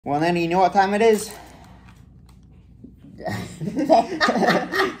Well, then you know what time it is?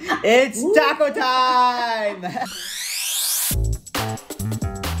 It's taco time!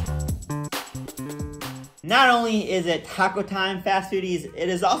 Not only is it taco time, Fast Foodies, it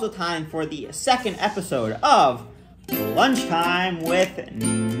is also time for the second episode of Lunchtime with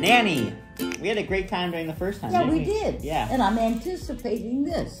Nanny. We had a great time during the first time. Yeah, we did. Yeah. And I'm anticipating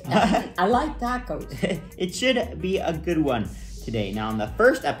this. I like tacos. It should be a good one today. Now, in the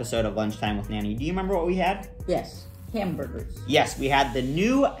first episode of Lunchtime with Nanny, do you remember what we had? Yes, hamburgers. Yes, we had the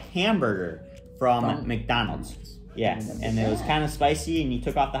new hamburger from McDonald's. Yeah, and it was kind of spicy, and you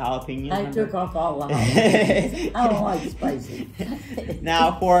took off the jalapenos. I took off all the jalapenos. I don't like spicy.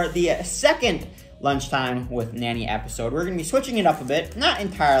 Now, for the second Lunchtime with Nanny episode, we're going to be switching it up a bit. Not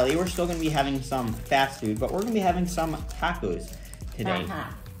entirely. We're still going to be having some fast food, but we're going to be having some tacos today. Not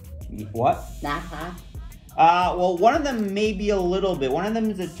hot. What? Not hot. Well, one of them may be a little bit. One of them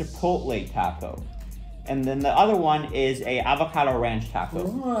is a chipotle taco. And then the other one is a avocado ranch taco.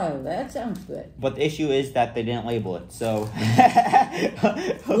 Oh, that sounds good. But the issue is that they didn't label it, so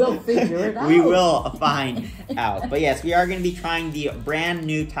we'll figure it out. We will find out. But yes, we are going to be trying the brand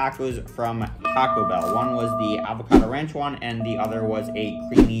new tacos from Taco Bell. One was the avocado ranch one, and the other was a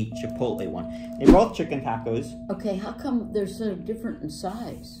creamy chipotle one. They're both chicken tacos. Okay, how come they're so different in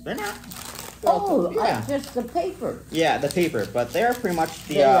size? They're not. Oh, yeah. Just the paper. Yeah, the paper, but they're pretty much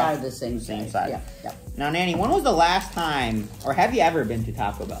the they are the same size. size. Yeah. Now, Nanny, when was the last time, or have you ever been to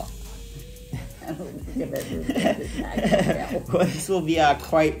Taco Bell? I don't think I've ever been to Taco Bell. Well, this will be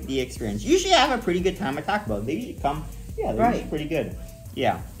quite the experience. Usually I have a pretty good time at Taco Bell. They usually come, they're usually pretty good.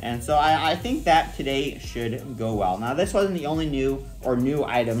 Yeah, and so I think that today should go well. Now, this wasn't the only new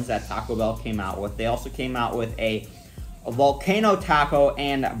items that Taco Bell came out with. They also came out with a volcano taco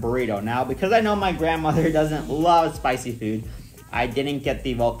and burrito. Now, because I know my grandmother doesn't love spicy food, I didn't get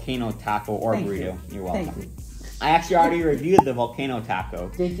the volcano taco or burrito. You're welcome. Thank you. I actually already reviewed the volcano taco.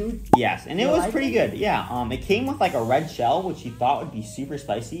 Did you? Yes, and it was pretty good. Yeah, it came with like a red shell, which you thought would be super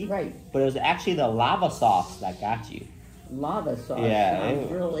spicy. Right. But it was actually the lava sauce that got you. Lava sauce. Yeah, it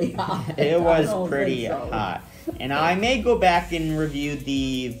was really hot. It was pretty hot. And I may go back and review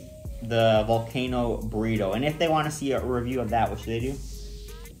the volcano burrito. And if they want to see a review of that, what should they do?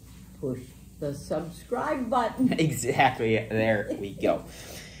 Push the subscribe button. Exactly. There we go.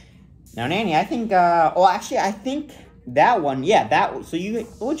 Now, Nanny, I think, I think that one, so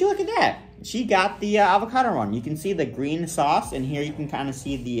would you look at that? She got the avocado one. You can see the green sauce, and here you can kind of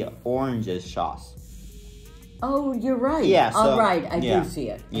see the oranges sauce. Oh, you're right. Yeah, so, all right, I do see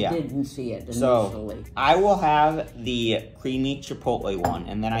it. Yeah. I didn't see it initially. So, I will have the creamy chipotle one,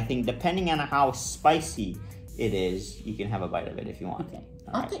 and then I think depending on how spicy it is, you can have a bite of it if you want. Okay,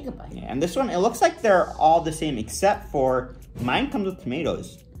 I'll take a bite. Yeah, and this one, it looks like they're all the same, except for mine comes with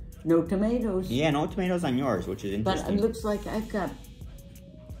tomatoes. No tomatoes. Yeah, no tomatoes on yours, which is interesting. But it looks like I've got,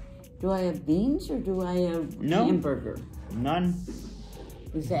 do I have beans or do I have hamburger? None.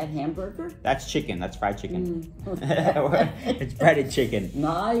 Is that hamburger? That's chicken. That's fried chicken. It's breaded chicken.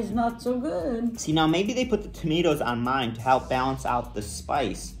 Nice, not so good. See, now maybe they put the tomatoes on mine to help balance out the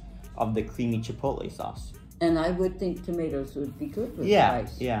spice of the creamy chipotle sauce. And I would think tomatoes would be good with Yeah,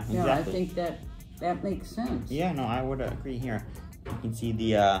 rice. exactly. Yeah, I think that makes sense. Yeah, no, I would agree here. You can see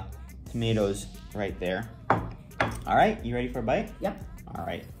the tomatoes right there. All right, you ready for a bite? Yep. All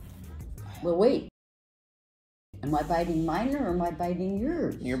right. Well, wait. Am I biting mine or am I biting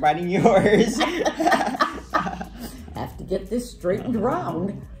yours? You're biting yours. I have to get this straightened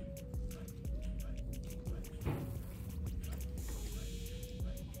around.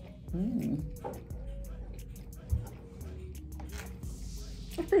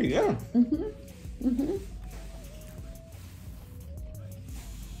 That's pretty good.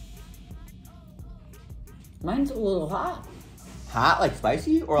 Mine's a little hot. Hot like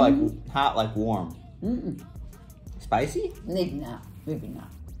spicy or like hot like warm? Spicy? Maybe not. Maybe not.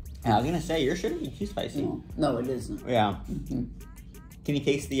 Yeah, I was gonna say yours shouldn't be too spicy. No, it isn't. Yeah. Can you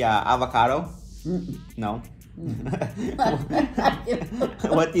taste the avocado? No.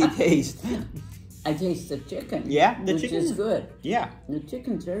 What do you taste? I taste the chicken. Yeah, the which chicken is good. Yeah. The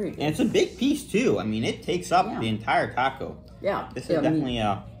chicken's very good. And it's a big piece too. I mean, it takes up the entire taco. Yeah. This is definitely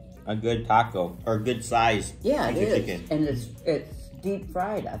a good taco, or a good size. Yeah, it is. Chicken. And it's deep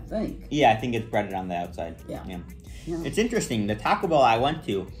fried, I think. Yeah, I think it's breaded on the outside. Yeah. It's interesting. The Taco Bell I went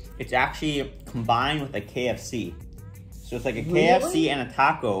to, it's actually combined with a KFC. So it's like a KFC and a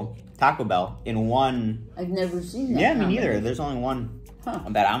Taco Bell in one. I've never seen that. Yeah, me neither. There's only one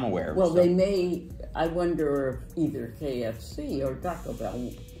that I'm aware of. Well, they may, I wonder if either KFC or Taco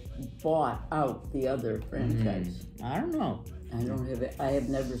Bell bought out the other franchise. I don't know. I don't have it. I have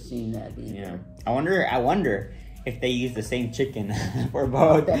never seen that either. Yeah. I wonder if they use the same chicken for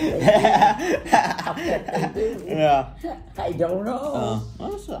both. I bet they do. Yeah. I don't know.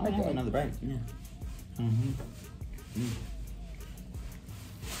 Well, so I have another bite. Yeah.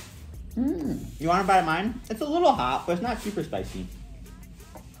 You want to bite mine? It's a little hot, but it's not super spicy.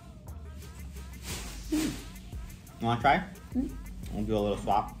 You want to try? We'll do a little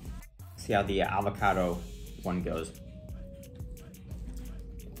swap. See how the avocado one goes.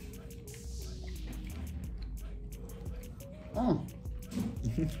 Oh.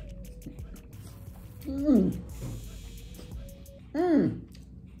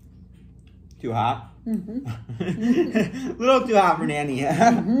 Too hot? A little too hot for Nanny.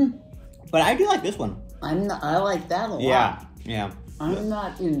 But I do like this one. I like that a lot. Yeah. I'm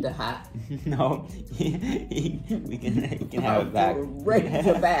not into hot. No, you can have it back. Right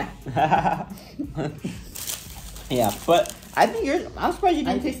to back. Yeah, but I think I'm surprised you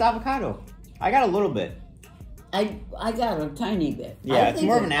didn't taste avocado. I got a little bit. I got a tiny bit. Yeah, it's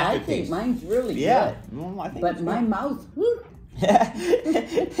more of an aftertaste. I think mine's really good. Well, I think but my mouth, whew.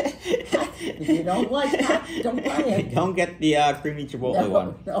 If you don't like hot, don't buy it. Don't get the creamy chipotle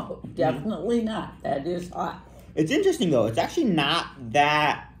one. No, definitely not. That is hot. It's interesting though. It's actually not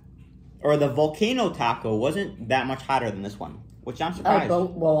that, or the volcano taco wasn't that much hotter than this one, which I'm surprised.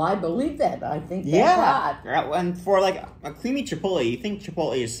 Well, I believe that. I think that's hot. And for like a creamy chipotle, you think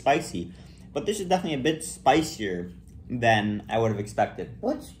chipotle is spicy, but this is definitely a bit spicier than I would have expected.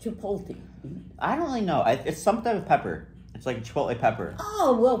 What's chipotle? I don't really know. It's some type of pepper. It's like a chipotle pepper.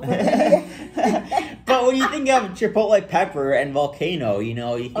 Oh, well. But when you think of chipotle pepper and volcano, you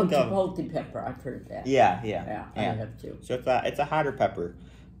think of... chipotle pepper. I've heard that. Yeah. I have too. So it's a hotter pepper.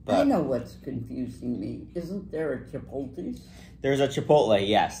 But I know what's confusing me. Isn't there a Chipotle's? There's a Chipotle,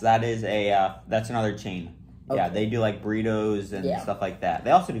 yes. That is that's another chain. Okay. Yeah, they do like burritos and stuff like that. They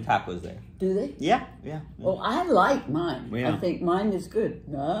also do tacos there. Do they? Yeah. Well, I like mine. Yeah. I think mine is good.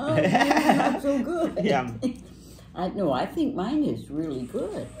 No, not so good. Yeah. I think mine is really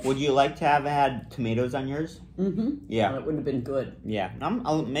good. Would you like to have had tomatoes on yours? Mm-hmm. Yeah. Well, it would have been good. Yeah.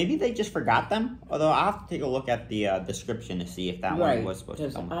 Maybe they just forgot them. Although I'll have to take a look at the description to see if that one was supposed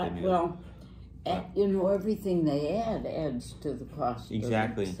to come with tomatoes. Well, everything they add adds to the cost of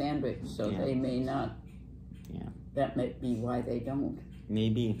the sandwich, so they may not. Yeah. That might be why they don't.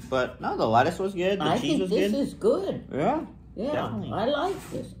 Maybe. But no, the lettuce was good. The cheese was good. I think this is good. Yeah. Yeah, definitely. I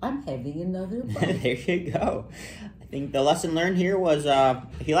like this. I'm having another bite. There you go. I think the lesson learned here was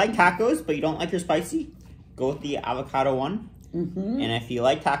if you like tacos but you don't like your spicy, go with the avocado one. And if you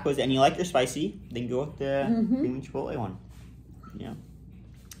like tacos and you like your spicy, then go with the creamy chipotle one. Yeah.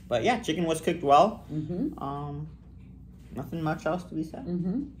 But yeah, chicken was cooked well. Nothing much else to be said.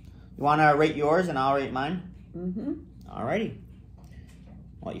 You want to rate yours and I'll rate mine? Alrighty.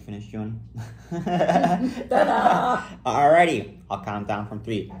 Well, you finished chewing. Alrighty. I'll count down from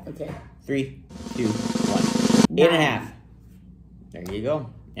 3. Okay. 3, 2, 1. 8.5. There you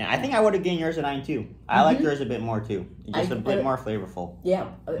go. Yeah, I think I would have given yours a 9 too. I like yours a bit more too. Just a bit more flavorful. Yeah,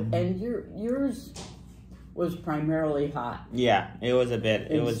 and yours was primarily hot. Yeah, it was a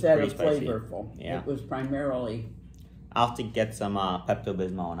bit. It was pretty spicy. Flavorful. Yeah. It was primarily. I'll have to get some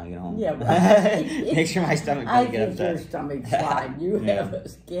Pepto-Bismol when I get home. Yeah, right. Make sure my stomach doesn't get upset. I think your stomach's fine. You have a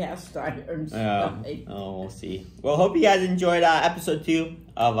cast iron stomach. Oh, we'll see. Well, hope you guys enjoyed episode 2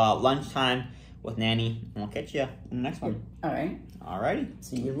 of Lunchtime with Nanny. And we'll catch you in the next one. All right. Alrighty.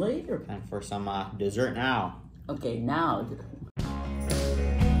 See you later. Time for some dessert now. Okay, now.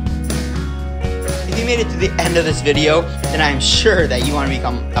 If you made it to the end of this video, then I'm sure that you want to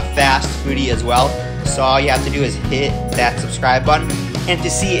become a fast foodie as well. So all you have to do is hit that subscribe button. And to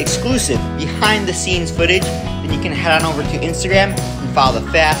see exclusive behind the scenes footage, then you can head on over to Instagram and follow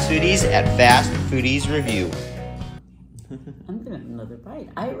the Fast Foodies at Fast Foodies Review. I'm going to have another bite.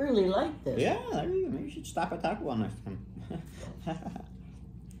 I really like this. Yeah, there you go. Maybe you should stop at Taco Bell next time.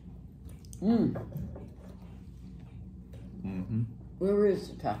 Where is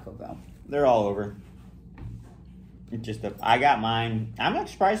the Taco Bell? They're all over. It's just I got mine. I'm not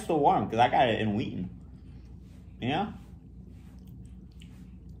surprised it's still warm because I got it in Wheaton. Yeah.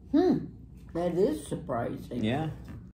 That is surprising. Yeah.